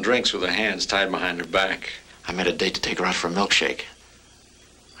spilling drinks with her hands tied behind her back. I made a date to take her out for a milkshake.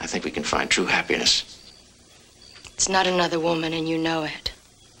 I think we can find true happiness. It's not another woman, and you know it.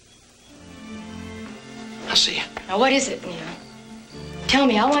 I'll see you. Now, what is it, Neil? Tell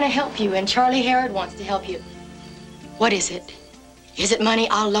me, I want to help you, and Charlie Harrod wants to help you. What is it? Is it money?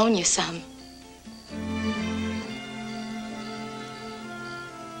 I'll loan you some.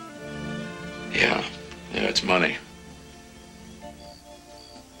 Yeah, it's money.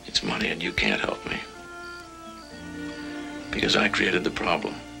 It's money, and you can't help me. Because I created the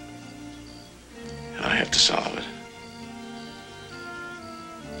problem. And I have to solve it.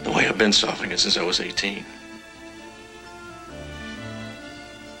 The way I've been solving it since I was 18.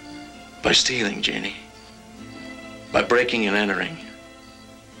 By stealing, Jeannie. By breaking and entering.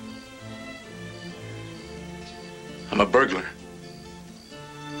 I'm a burglar.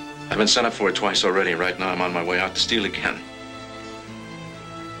 I've been sent up for it twice already. Right now, I'm on my way out to steal again.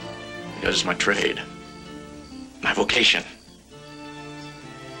 Because it's my trade. My vocation.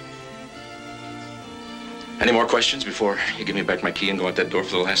 Any more questions before you give me back my key and go out that door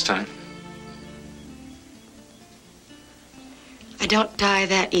for the last time? I don't die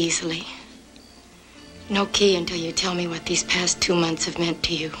that easily. No key until you tell me what these past 2 months have meant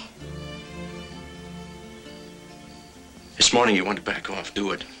to you. This morning you wanted to back off.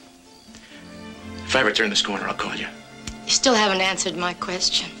 Do it. If I ever turn this corner, I'll call you. You still haven't answered my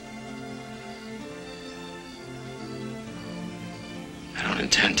question. I don't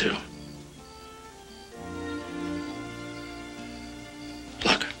intend to.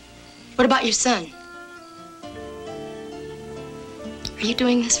 Look. What about your son? Are you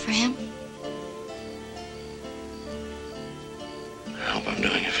doing this for him? I hope I'm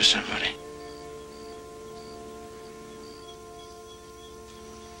doing it for somebody.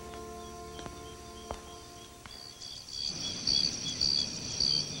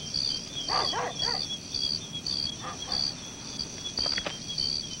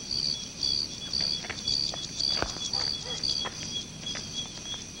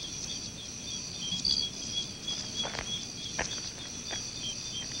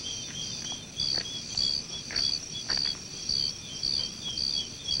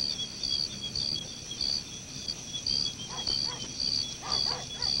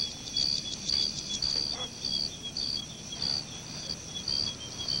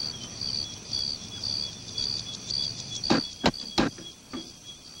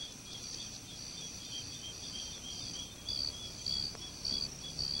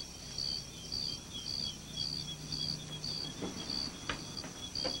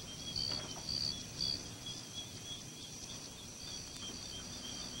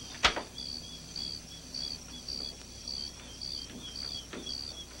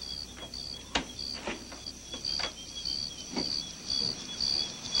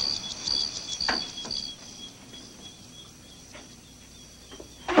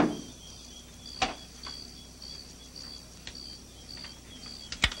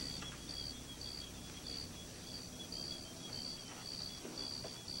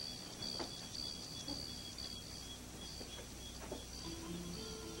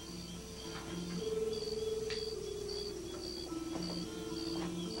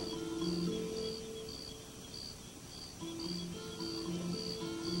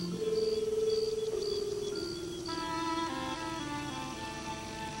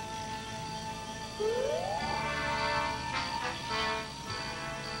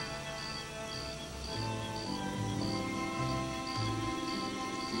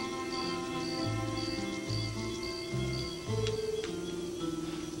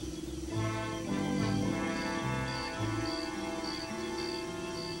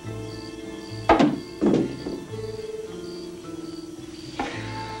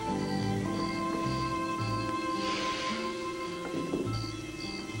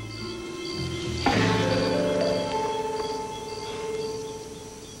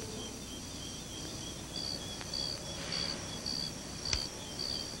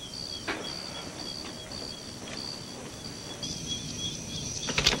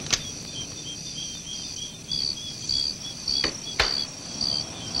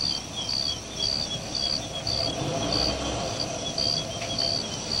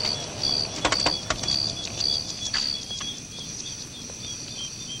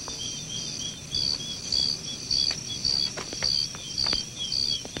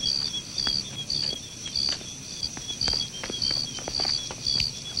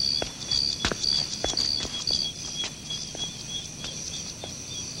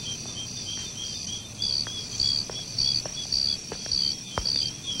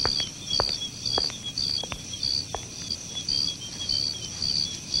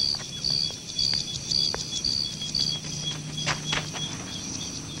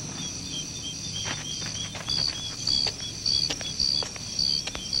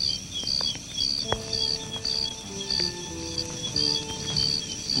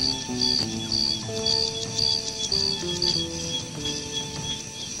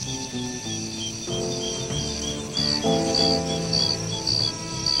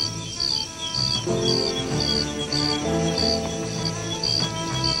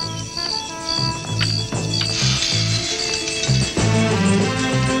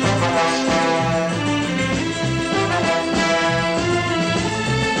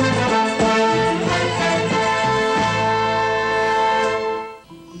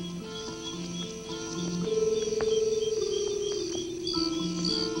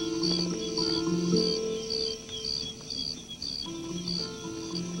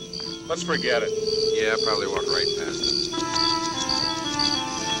 Let's forget it. Yeah, probably walk right past it.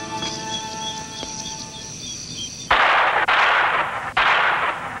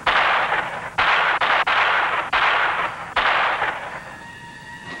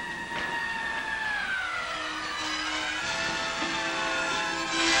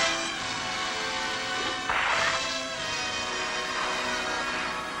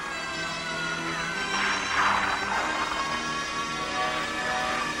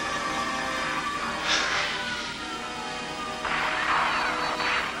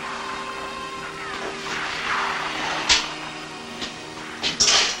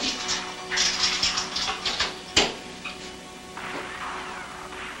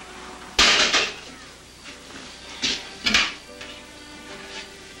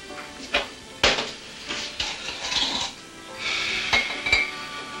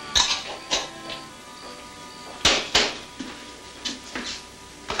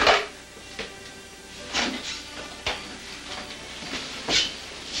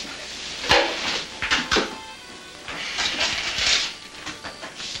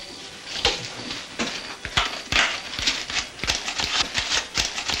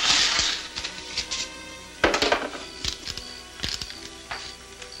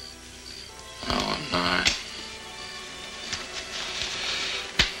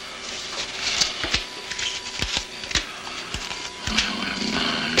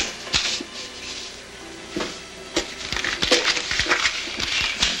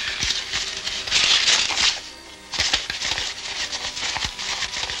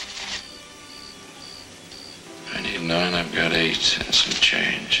 $9, I've got 8 and some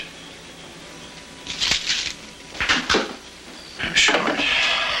change. I'm short. I'm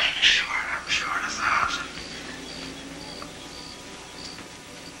short 1,000.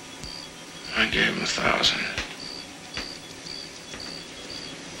 I gave him 1,000.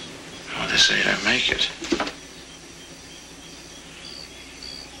 Oh, this 8, I make it.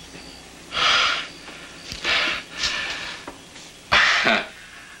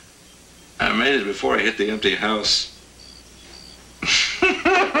 I made it before I hit the empty house.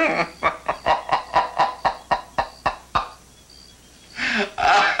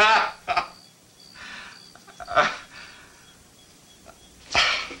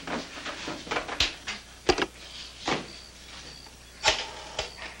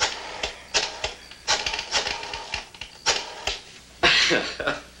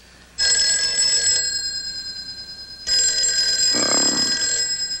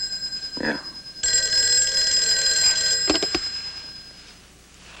 Yeah.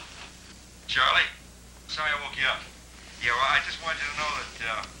 Charlie, sorry I woke you up. Yeah, well, I just wanted you to know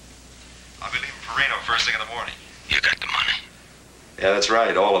that I'll be leaving for Reno first thing in the morning. You got the money? Yeah, that's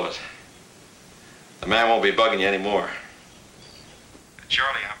right, all of it. The man won't be bugging you anymore.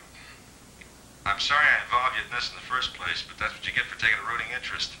 Charlie, I'm sorry I involved you in this in the first place, but that's what you get for taking a rooting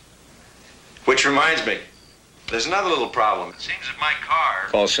interest. Which reminds me, there's another little problem. It seems that my car...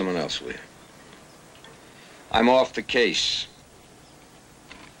 Call someone else, will you? I'm off the case.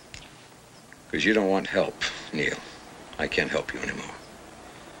 Because you don't want help, Neil. I can't help you anymore.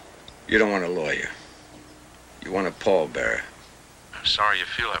 You don't want a lawyer. You want a pallbearer. I'm sorry you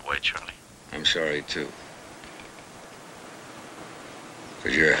feel that way, Charlie. I'm sorry, too.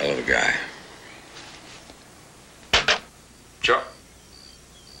 Because you're a hell of a guy. Charlie.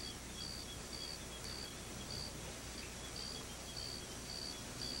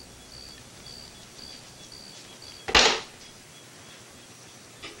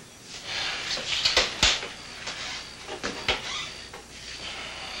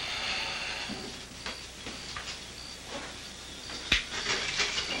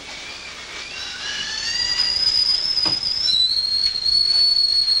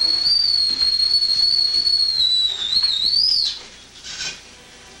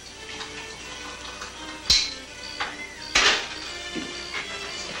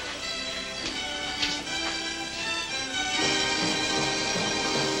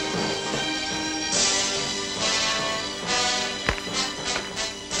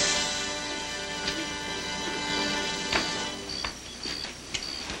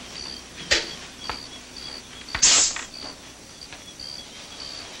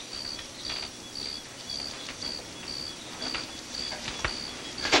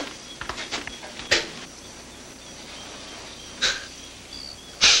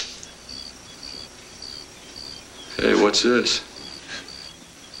 Hey, what's this?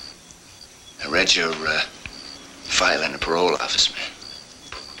 I read your file in the parole office, man.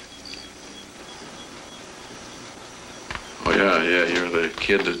 Oh, yeah, you're the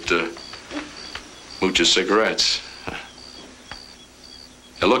kid that mooches cigarettes.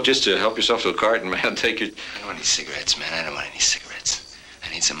 Now, look, just to help yourself to a carton, man, take your... I don't want any cigarettes, man. I don't want any cigarettes. I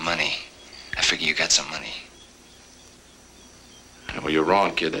need some money. I figure you got some money. Well, you're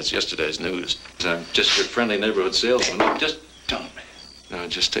wrong, kid. That's yesterday's news. I'm just your friendly neighborhood salesman. Look, just... Don't. No,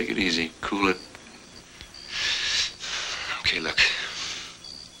 just take it easy. Cool it. Okay, look.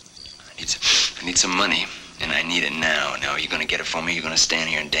 I need some money, and I need it now. Now, are you gonna get it for me? You're gonna stand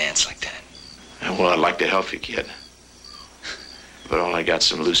here and dance like that? Well, I'd like to help you, kid. But I only got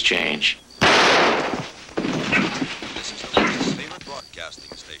some loose change. This is America's favorite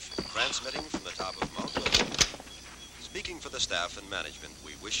broadcasting station, transmitting from the top of Mount Wilson. Speaking for the staff and management,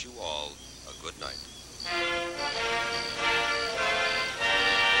 we wish you all a good night.